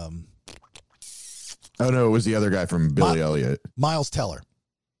 Oh, no, it was the other guy from Billy Elliot. Miles Teller.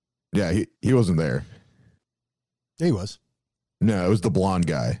 Yeah, he wasn't there. Yeah, he was. No, it was the blonde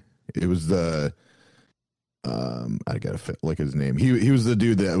guy. It was the... I gotta look at his name. He was the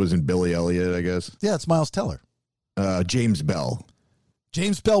dude that was in Billy Elliot, I guess. Yeah, it's Miles Teller. James Bell.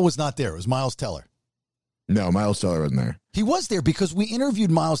 James Bell was not there. It was Miles Teller. No, Miles Teller wasn't there. He was there because we interviewed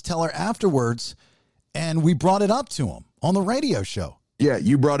Miles Teller afterwards, and we brought it up to him on the radio show. Yeah,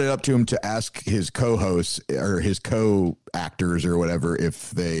 you brought it up to him to ask his co-hosts or his co-actors or whatever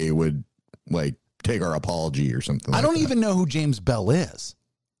if they would take our apology or something. I don't even know who James Bell is.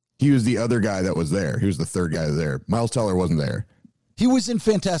 He was the other guy that was there. He was the third guy there. Miles Teller wasn't there. He was in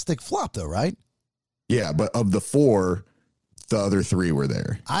Fantastic Flop, though, right? Yeah, but of the 4, the other 3 were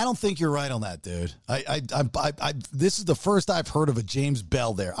there. I don't think you're right on that, dude. This is the first I've heard of a James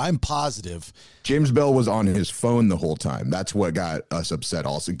Bell there. I'm positive. James Bell was on his phone the whole time. That's what got us upset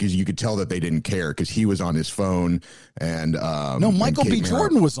also, because you could tell that they didn't care because he was on his phone. And no, Michael B.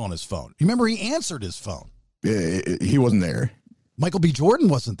 Jordan was on his phone. You remember he answered his phone. He wasn't there. Michael B. Jordan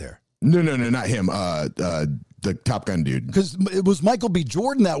wasn't there. No, not him. The Top Gun dude. Because it was Michael B.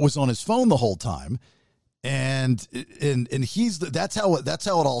 Jordan that was on his phone the whole time. And that's how it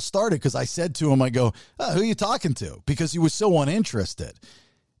all started. Because I said to him, I go, who are you talking to? Because he was so uninterested.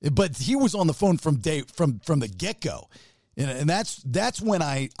 But he was on the phone from the get-go. And that's when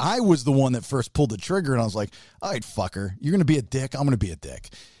I was the one that first pulled the trigger. And I was like, all right, fucker, you're going to be a dick. I'm going to be a dick.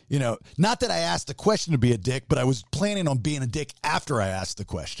 Not that I asked the question to be a dick, but I was planning on being a dick after I asked the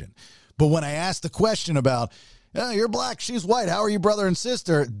question. But when I asked the question about, you're black, she's white, how are you brother and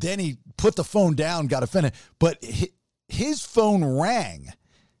sister? Then he put the phone down, got offended. But his phone rang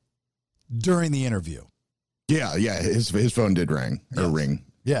during the interview. Yeah, his phone did ring.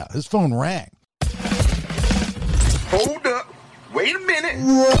 Yeah, his phone rang. Hold up. Wait a minute.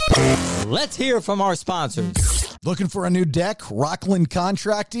 Let's hear from our sponsors. Looking for a new deck? Rockland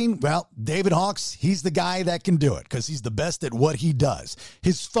Contracting? Well, David Hawks, he's the guy that can do it because he's the best at what he does.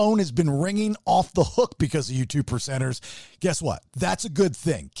 His phone has been ringing off the hook because of you 2%ers. Guess what? That's a good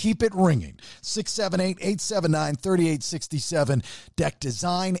thing. Keep it ringing. 678-879-3867. Deck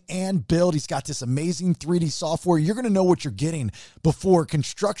design and build. He's got this amazing 3D software. You're going to know what you're getting before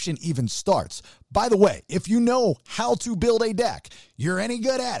construction even starts. By the way, if you know how to build a deck, you're any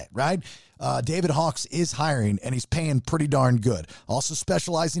good at it, right? David Hawks is hiring, and he's paying pretty darn good. Also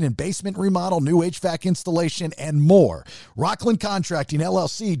specializing in basement remodel, new HVAC installation, and more. Rockland Contracting,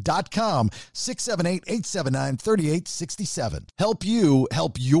 LLC.com, 678-879-3867. Help you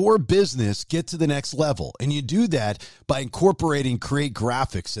help your business get to the next level, and you do that by incorporating Create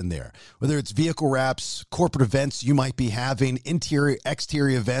Graphics in there. Whether it's vehicle wraps, corporate events you might be having, interior,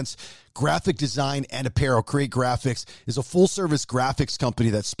 exterior events, graphic design and apparel. Create Graphics is a full-service graphics company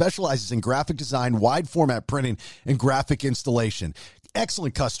that specializes in graphic design, wide format printing, and graphic installation.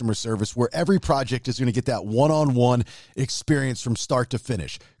 Excellent customer service where every project is going to get that one-on-one experience from start to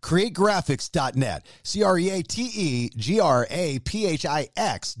finish. CreateGraphics.net,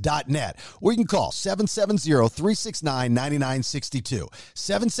 CreateGraphiX.net, or you can call 770-369-9962,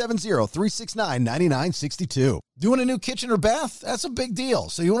 770-369-9962. Doing a new kitchen or bath? That's a big deal.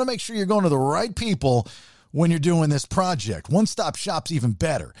 So you want to make sure you're going to the right people when you're doing this project. One-stop shop's even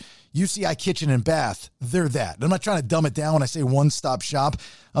better. UCI Kitchen and Bath, they're that. I'm not trying to dumb it down when I say one-stop shop.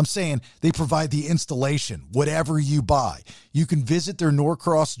 I'm saying they provide the installation, whatever you buy. You can visit their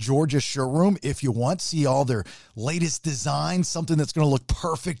Norcross, Georgia showroom if you want, see all their latest designs, something that's going to look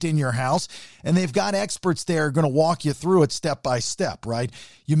perfect in your house. And they've got experts there going to walk you through it step by step, right?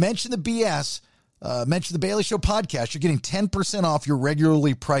 You mentioned the BS. Mention the Bailey Show podcast, you're getting 10% off your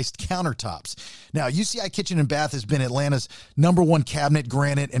regularly priced countertops. Now, UCI Kitchen and Bath has been Atlanta's #1 cabinet,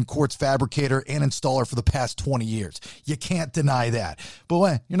 granite, and quartz fabricator and installer for the past 20 years. You can't deny that. But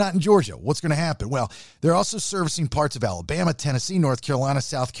when you're not in Georgia, what's going to happen? Well, they're also servicing parts of Alabama, Tennessee, North Carolina,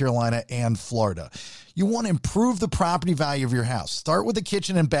 South Carolina, and Florida. You want to improve the property value of your house. Start with the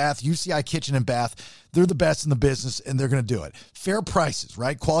kitchen and bath, UCI Kitchen and Bath. They're the best in the business, and they're going to do it. Fair prices,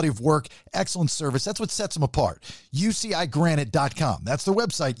 right? Quality of work, excellent service. That's what sets them apart. UCIGranite.com. That's their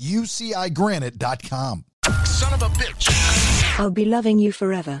website, UCIGranite.com. Son of a bitch. I'll be loving you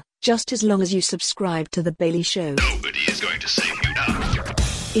forever, just as long as you subscribe to The Bailey Show. Nobody is going to save you now.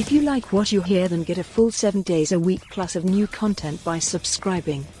 If you like what you hear, then get a full 7 days a week plus of new content by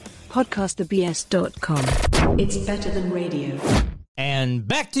subscribing. PodcastTheBS.com. It's better than radio. And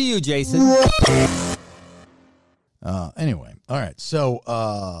back to you, Jason. Anyway, all right. So,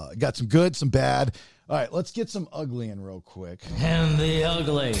 got some good, some bad. All right, let's get some ugly in real quick. And the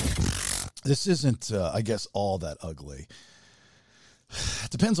ugly. This isn't, I guess, all that ugly. It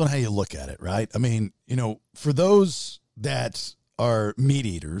depends on how you look at it, right? I mean, you know, for those that are meat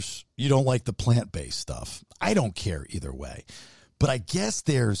eaters, you don't like the plant-based stuff. I don't care either way. But I guess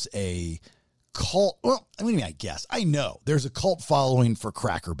there's a cult. Well, I mean, I guess. I know there's a cult following for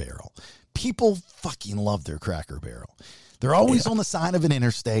Cracker Barrel. People fucking love their Cracker Barrel. They're always on the side of an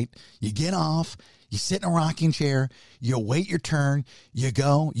interstate. You get off, you sit in a rocking chair, you wait your turn, you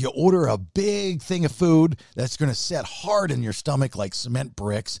go, you order a big thing of food that's going to set hard in your stomach like cement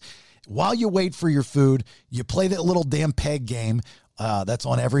bricks. While you wait for your food, you play that little damn peg game. That's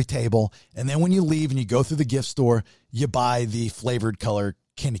on every table. And then when you leave and you go through the gift store, you buy the flavored color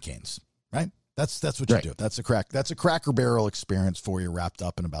candy canes, right? That's what you do. That's a Cracker Barrel experience for you, wrapped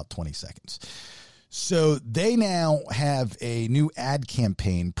up in about 20 seconds. So they now have a new ad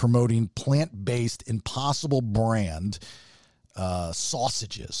campaign promoting plant-based Impossible brand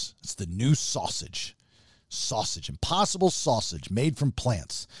sausages. It's the new sausage, Impossible sausage made from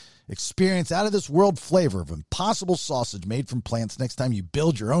plants. Experience out of this world flavor of Impossible sausage made from plants next time you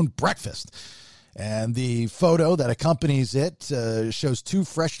build your own breakfast. And the photo that accompanies it shows 2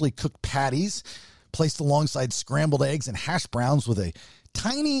 freshly cooked patties placed alongside scrambled eggs and hash browns with a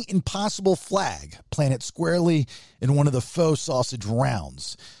tiny Impossible flag planted squarely in one of the faux sausage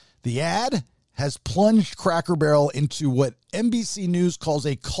rounds. The ad has plunged Cracker Barrel into what NBC News calls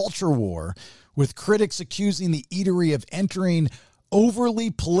a culture war, with critics accusing the eatery of entering overly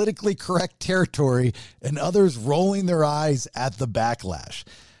politically correct territory and others rolling their eyes at the backlash.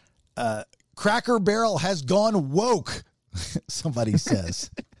 Cracker Barrel has gone woke, somebody says.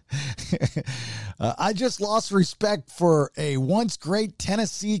 I just lost respect for a once great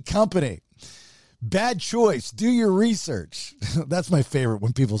Tennessee company. Bad choice. Do your research. That's my favorite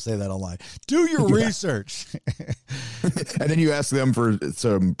when people say that online. Do your research. And then you ask them for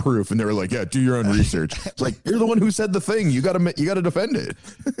some proof, and they were like, "Yeah, do your own research." It's like, you're the one who said the thing. You got to defend it.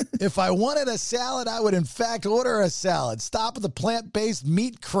 If I wanted a salad, I would in fact order a salad. Stop with the plant-based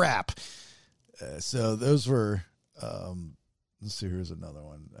meat crap. So those were. Let's see. Here's another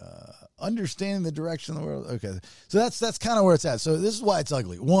one. Understanding the direction of the world. Okay, so that's kind of where it's at. So this is why it's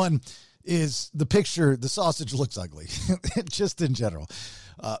ugly. One is the picture. The sausage looks ugly, just in general.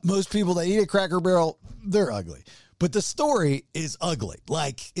 Most people that eat a Cracker Barrel, they're ugly. But the story is ugly.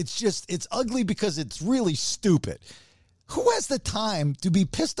 Like, it's ugly because it's really stupid. Who has the time to be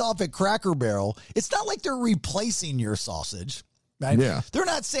pissed off at Cracker Barrel? It's not like they're replacing your sausage, right? Yeah. They're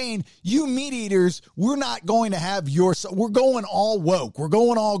not saying, you meat eaters, we're not going to have we're going all woke. We're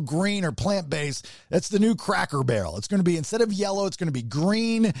going all green or plant-based. That's the new Cracker Barrel. It's going to be, instead of yellow, it's going to be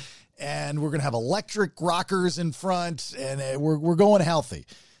green, and we're going to have electric rockers in front, and we're going healthy.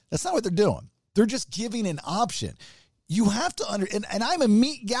 That's not what they're doing. They're just giving an option. You have to and I'm a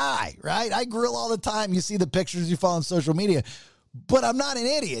meat guy, right? I grill all the time. You see the pictures you follow on social media, but I'm not an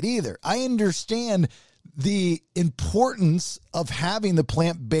idiot either. I understand the importance of having the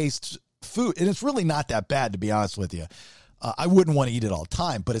plant-based food, and it's really not that bad, to be honest with you. I wouldn't want to eat it all the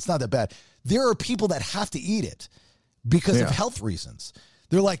time, but it's not that bad. There are people that have to eat it because of health reasons.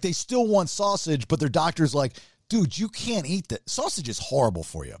 They're like, they still want sausage, but their doctor's like, dude, you can't eat that. Sausage is horrible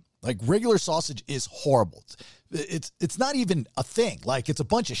for you. Like, regular sausage is horrible. It's not even a thing. Like, it's a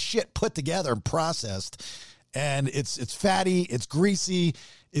bunch of shit put together and processed, and it's fatty, it's greasy,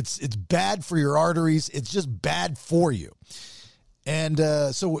 it's bad for your arteries. It's just bad for you. And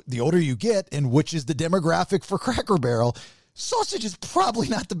so the older you get, and which is the demographic for Cracker Barrel, sausage is probably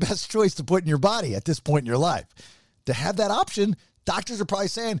not the best choice to put in your body at this point in your life. To have that option, doctors are probably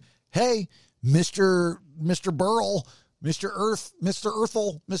saying, hey, Mr. Burl, Mr. Earth, Mr.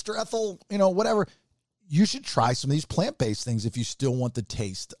 Earthel, Mr. Ethel, whatever, you should try some of these plant-based things if you still want the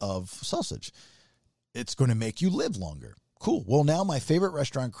taste of sausage. It's going to make you live longer. Cool. Well, now my favorite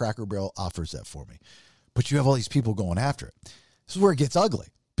restaurant, Cracker Barrel, offers that for me. But you have all these people going after it. This is where it gets ugly,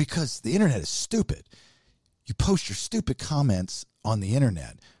 because the internet is stupid. You post your stupid comments on the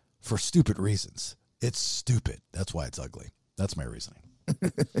internet for stupid reasons. It's stupid. That's why it's ugly. That's my reasoning.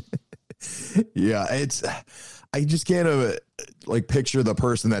 Yeah, I just can't picture the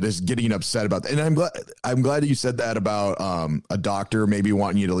person that is getting upset about that. And I'm glad that you said that about a doctor maybe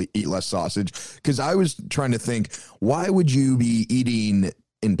wanting you to eat less sausage, because I was trying to think, why would you be eating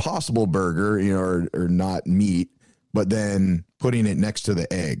Impossible Burger, or not meat, but then putting it next to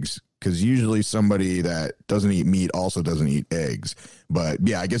the eggs? Because usually somebody that doesn't eat meat also doesn't eat eggs. But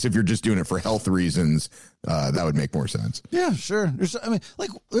yeah, I guess if you're just doing it for health reasons, that would make more sense. Yeah, sure. There's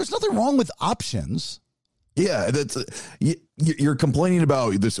nothing wrong with options. Yeah, you're complaining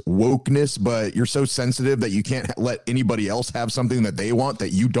about this wokeness, but you're so sensitive that you can't let anybody else have something that they want that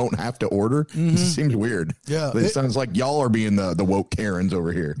you don't have to order. Mm-hmm. This seems weird. Yeah, it sounds like y'all are being the woke Karens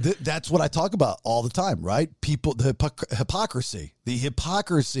over here. That's what I talk about all the time, right? People, the hypocrisy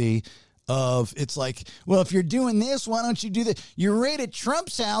of, it's like, well, if you're doing this, why don't you do that? You raided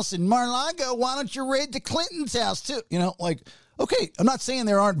Trump's house in Mar-a-Lago. Why don't you raid the Clinton's house too? Okay, I'm not saying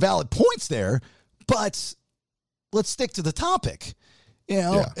there aren't valid points there, but let's stick to the topic,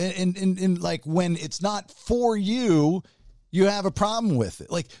 and like, when it's not for you, you have a problem with it.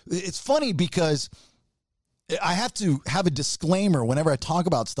 Like, it's funny because I have to have a disclaimer whenever I talk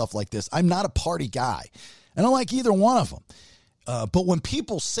about stuff like this. I'm not a party guy. I don't like either one of them. But when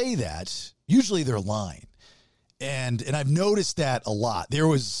people say that, usually they're lying. And I've noticed that a lot. There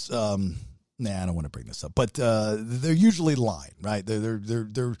was, I don't want to bring this up, but they're usually lying, right?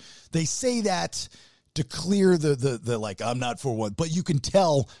 They say that to clear the like, I'm not for one, but you can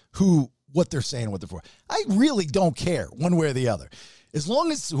tell what they're saying, what they're for. I really don't care one way or the other. As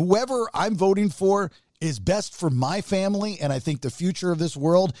long as whoever I'm voting for is best for my family, and I think the future of this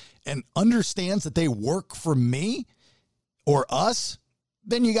world, and understands that they work for me or us,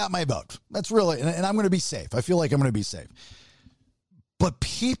 then you got my vote. That's really, and I'm going to be safe. I feel like I'm going to be safe. But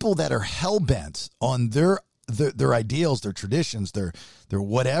people that are hell-bent on their ideals, their traditions, their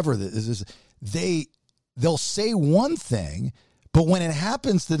whatever, they'll say one thing, but when it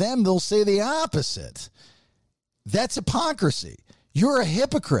happens to them, they'll say the opposite. That's hypocrisy. You're a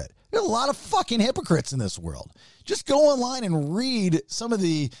hypocrite. There are a lot of fucking hypocrites in this world. Just go online and read some of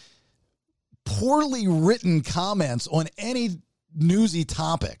the poorly written comments on any newsy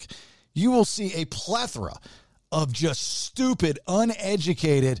topic. You will see a plethora of just stupid,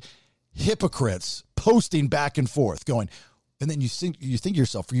 uneducated hypocrites posting back and forth, going, and then you think to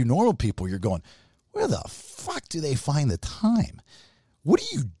yourself, for you normal people, you're going, where the fuck do they find the time? What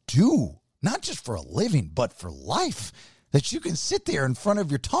do you do? Not just for a living, but for life, that you can sit there in front of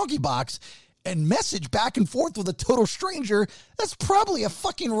your talkie box and message back and forth with a total stranger that's probably a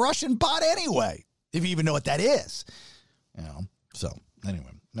fucking Russian bot anyway, if you even know what that is. So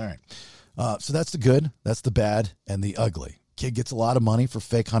anyway, all right. So that's the good, that's the bad, and the ugly. Kid gets a lot of money for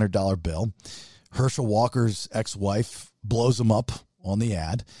fake $100 bill. Herschel Walker's ex-wife blows him up on the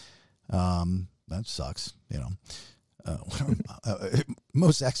ad. That sucks,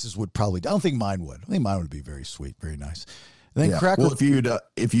 Most exes would probably. I don't think mine would. I think mine would be very sweet, very nice. And then Yeah. Cracker. Well, if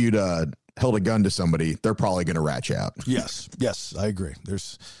you'd held a gun to somebody, they're probably going to rat you out. Yes, I agree.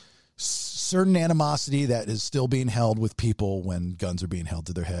 There's certain animosity that is still being held with people when guns are being held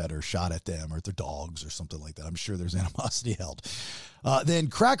to their head or shot at them or at their dogs or something like that. I'm sure there's animosity held. Then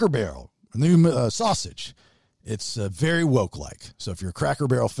Cracker Barrel, new sausage. It's very woke-like. So if you're a Cracker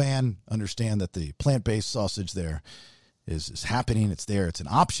Barrel fan, understand that the plant-based sausage there is happening. It's there. It's an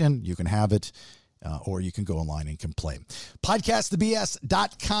option. You can have it. Or you can go online and complain.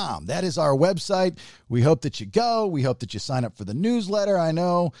 Podcastthebs.com. That is our website. We hope that you go. We hope that you sign up for the newsletter. I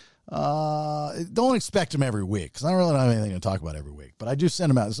know. Don't expect them every week because I don't really have anything to talk about every week. But I do send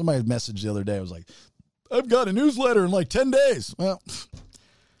them out. Somebody messaged the other day. I was like, I've got a newsletter in like 10 days. Well,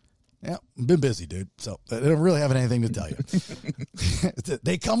 yeah, I've been busy, dude. So I don't really have anything to tell you.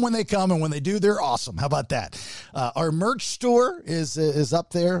 They come when they come, and when they do, they're awesome. How about that? Our merch store is up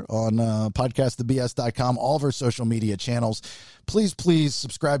there on podcastthebs.com, all of our social media channels. Please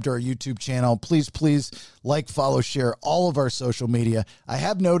subscribe to our YouTube channel. Please like, follow, share all of our social media. I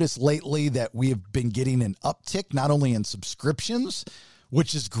have noticed lately that we have been getting an uptick, not only in subscriptions,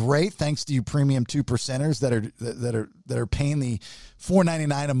 which is great, thanks to you premium 2%ers that are paying the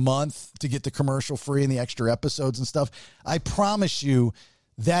 $4.99 a month to get the commercial free and the extra episodes and stuff. I promise you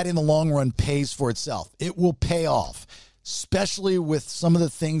that in the long run pays for itself. It will pay off, especially with some of the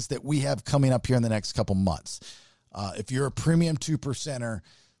things that we have coming up here in the next couple months. If you're a premium 2%er,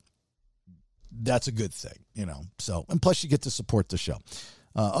 that's a good thing, you know. So, and plus you get to support the show.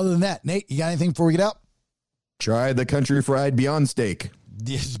 Other than that, Nate, you got anything before we get out? Try the country fried Beyond Steak.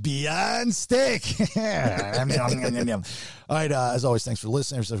 This Beyond Steak. All right, as always, thanks for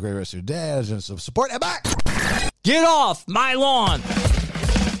listening. Have a great rest of your day. Support and bye. Get off my lawn.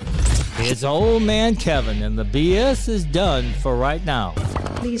 It's old man Kevin, and the BS is done for right now.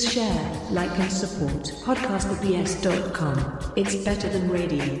 Please share, like, and support podcastthebs.com. It's better than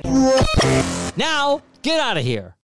radio. Now, get out of here.